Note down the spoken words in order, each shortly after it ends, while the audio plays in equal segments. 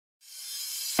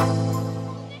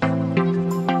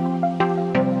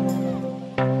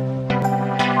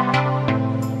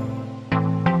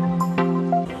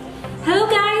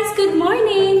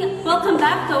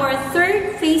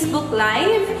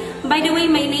live. By the way,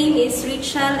 my name is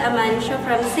Richel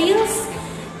from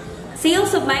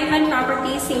Sales of Myvan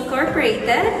Properties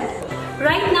Incorporated.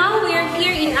 Right now, we are here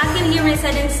in Atelier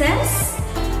Residences.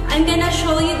 I'm gonna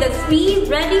show you the 3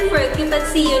 ready for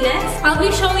occupancy units. I'll be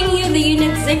showing you the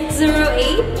unit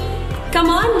 608.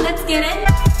 Come on, let's get it.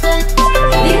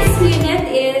 This unit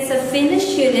is a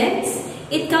finished unit.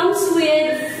 It comes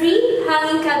with 3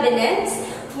 hanging cabinets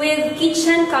with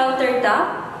kitchen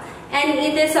countertop, and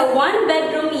it is a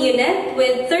 1-bedroom unit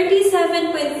with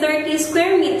 37.30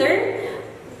 square meter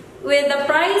with a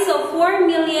price of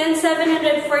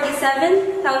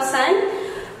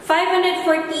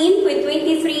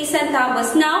 4,747,514.23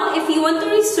 centavos. Now, if you want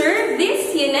to reserve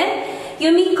this unit,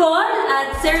 you may call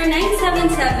at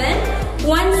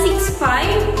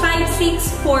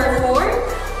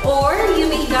 0977-165-5644 or you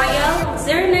may dial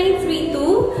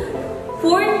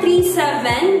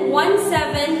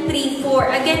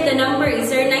 0932-437-1734. Again, the number is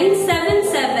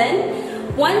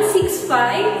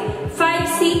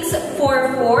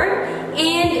 0977-165-5644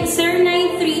 and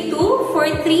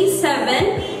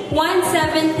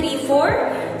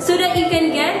 0932-437-1734 so that you can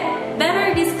get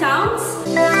better discounts.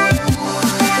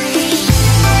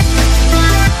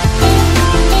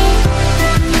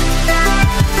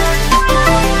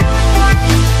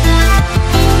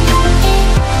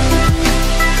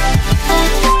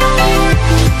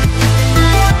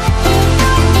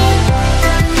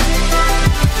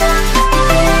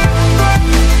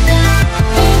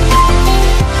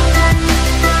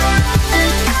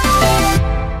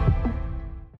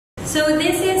 So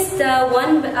this is the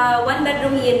one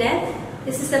bedroom unit.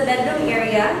 This is the bedroom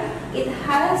area. It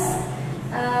has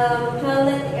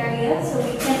toilet area, so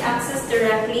we can access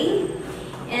directly.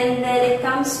 And then it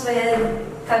comes with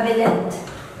cabinet.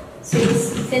 So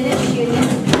it's finished unit.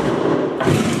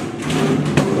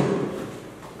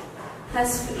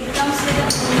 It comes with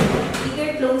a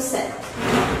bigger closet.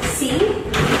 See?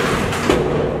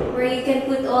 Where you can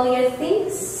put all your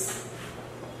things.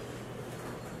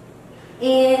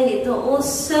 And it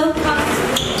also comes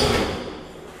with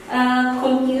a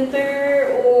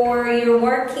computer or your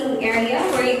working area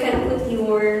where you can put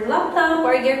your laptop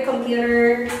or your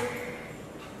computer.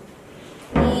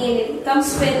 And it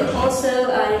comes with also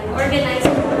an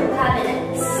organizer for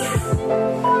cabinets.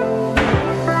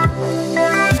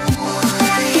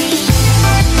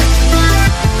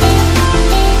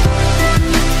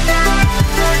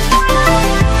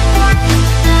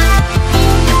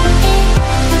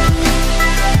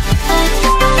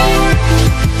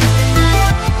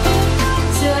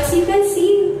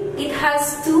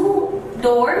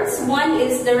 Doors. One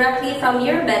is directly from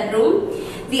your bedroom.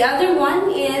 The other one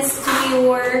is to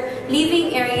your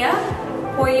living area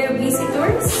for your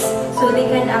visitors so they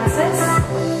can access.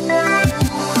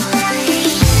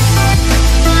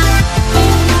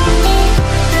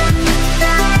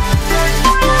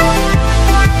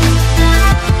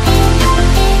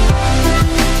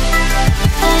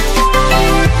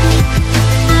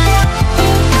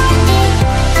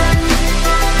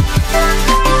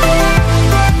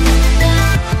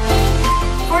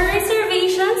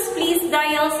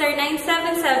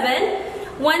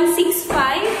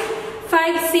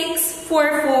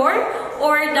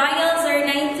 Or dial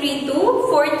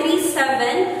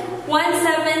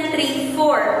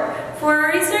 0932-437-1734.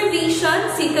 For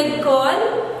reservations, you could call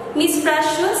Miss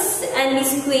Precious and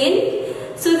Miss Queen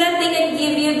so that they can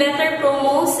give you better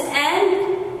promos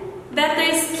and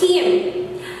better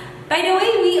scheme. By the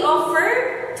way, we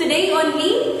offer today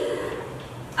only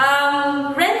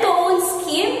rent-to-own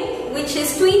scheme, which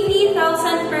is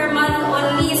 20,000 per month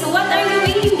only. So what are you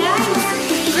waiting, guys?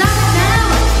 Grab now!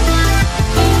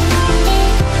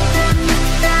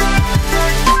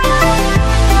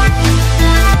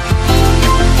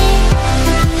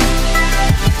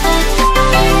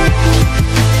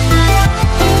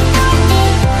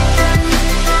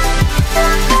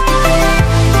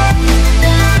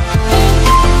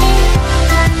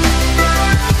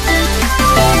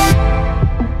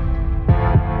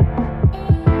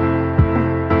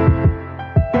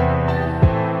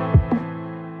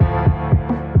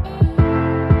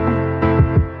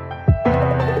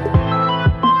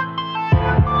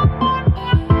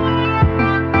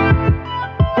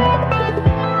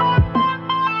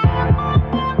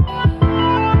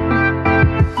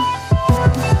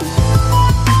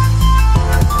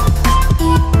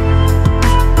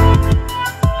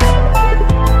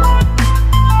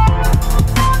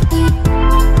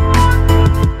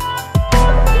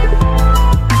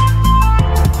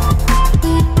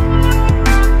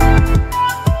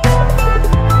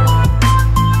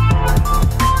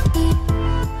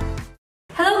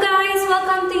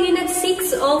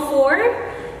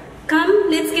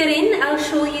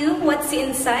 what's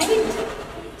inside.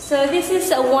 So this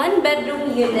is a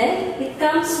one-bedroom unit. It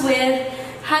comes with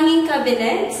hanging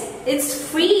cabinets. It's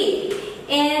free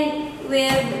and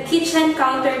with kitchen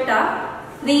countertop.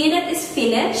 The unit is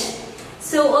finished.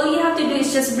 So all you have to do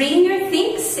is just bring your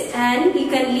things and you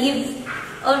can leave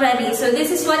already. So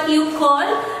this is what you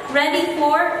call ready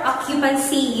for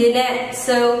occupancy unit.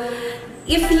 So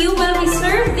if you will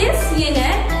reserve this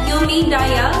unit, you may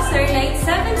dial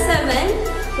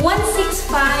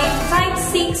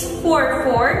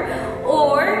 0977-165-5644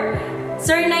 or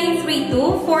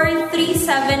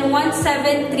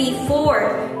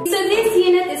 0932-437-1734. So this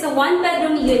unit is a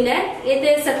one-bedroom unit. It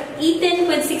is at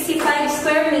 18.65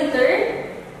 square meter.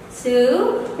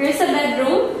 So here's a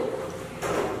bedroom.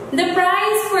 The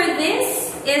price for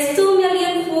this is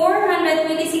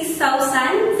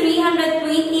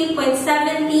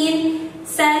 2,426,320.17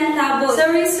 centavos.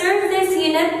 So reserve this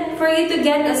unit for you to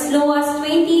get as low as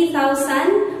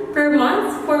 20,000 per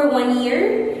month for 1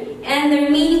 year, and the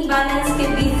remaining balance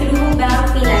could be through bank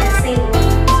financing.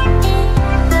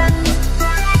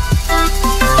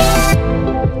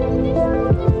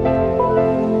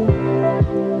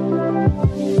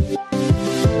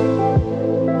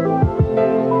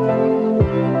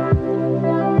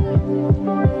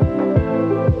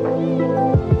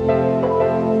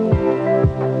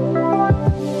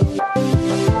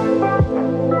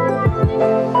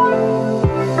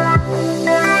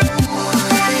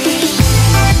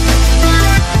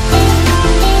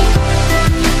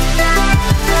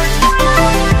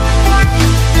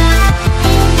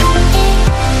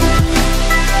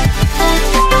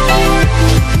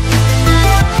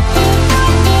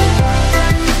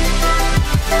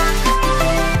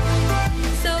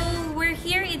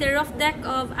 Deck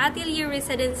of Atelier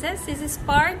Residences. This is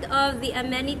part of the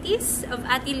amenities of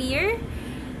Atelier.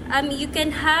 You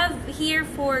can have here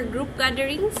for group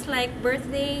gatherings like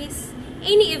birthdays,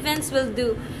 any events will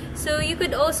do. So you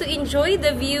could also enjoy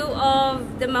the view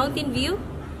of the mountain view.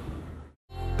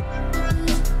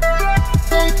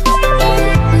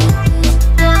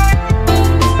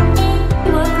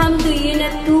 Welcome to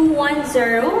Unit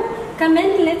 210. Come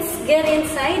in, let's get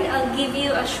inside. I'll give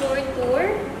you a short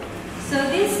tour. So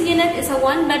this unit is a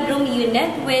one-bedroom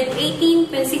unit with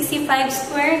 18.65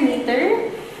 square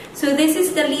meter. So this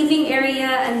is the living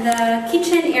area and the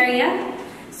kitchen area.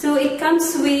 So it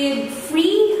comes with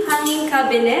free hanging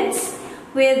cabinets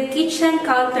with kitchen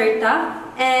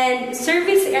countertop and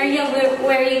service area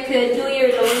where you could do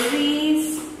your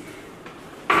laundries.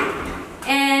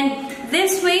 And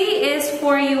this way is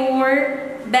for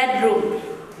your bedroom.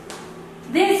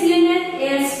 This unit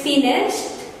is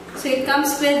finished. So it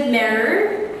comes with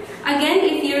mirror. Again,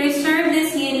 if you reserve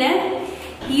this unit,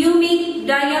 you may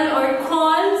dial or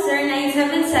call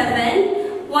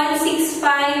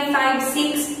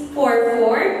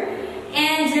 0977-165-5644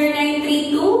 and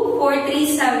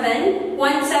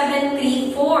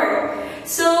 0932-437-1734.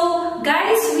 So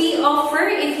guys, we offer,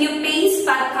 if you pay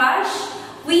spot cash,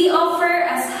 we offer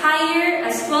as higher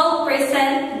as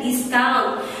 12%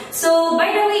 discount. So by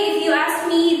the way, if you ask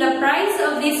me the price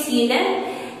of this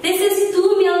unit, this is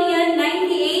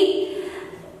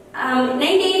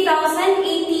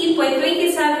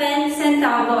 2,098,080.27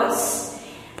 centavos.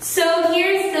 So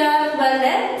here's the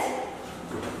toilet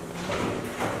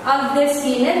of this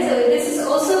unit. So this is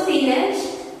also finished.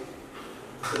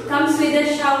 It comes with a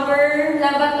shower,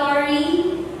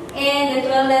 lavatory, and a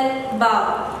toilet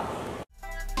bowl.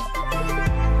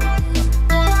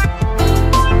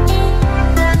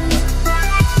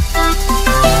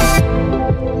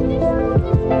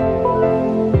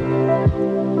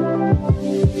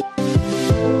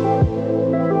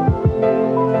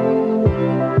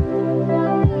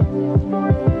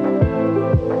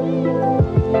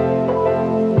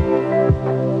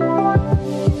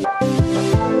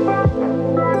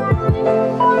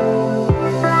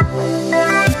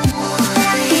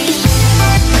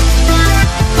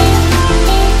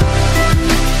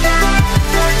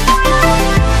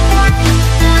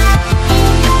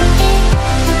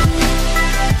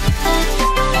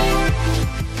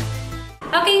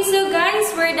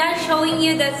 Showing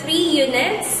you the 3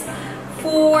 units.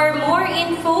 For more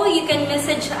info, you can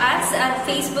message us at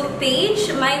Facebook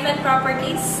page, Myvan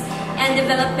Properties and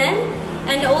Development.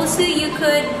 And also you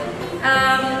could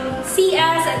see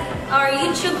us at our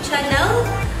YouTube channel,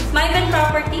 Myvan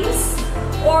Properties,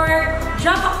 or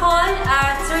drop a call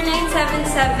at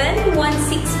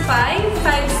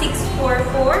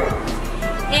 0977-165-5644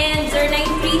 and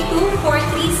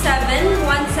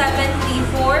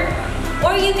 0932-437-1734.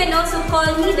 Or you can also call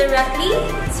me directly,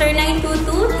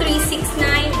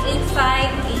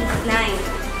 0922-369-8589.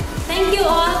 Thank Thank you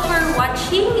all for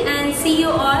watching and see you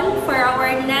all for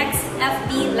our next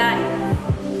FB Live.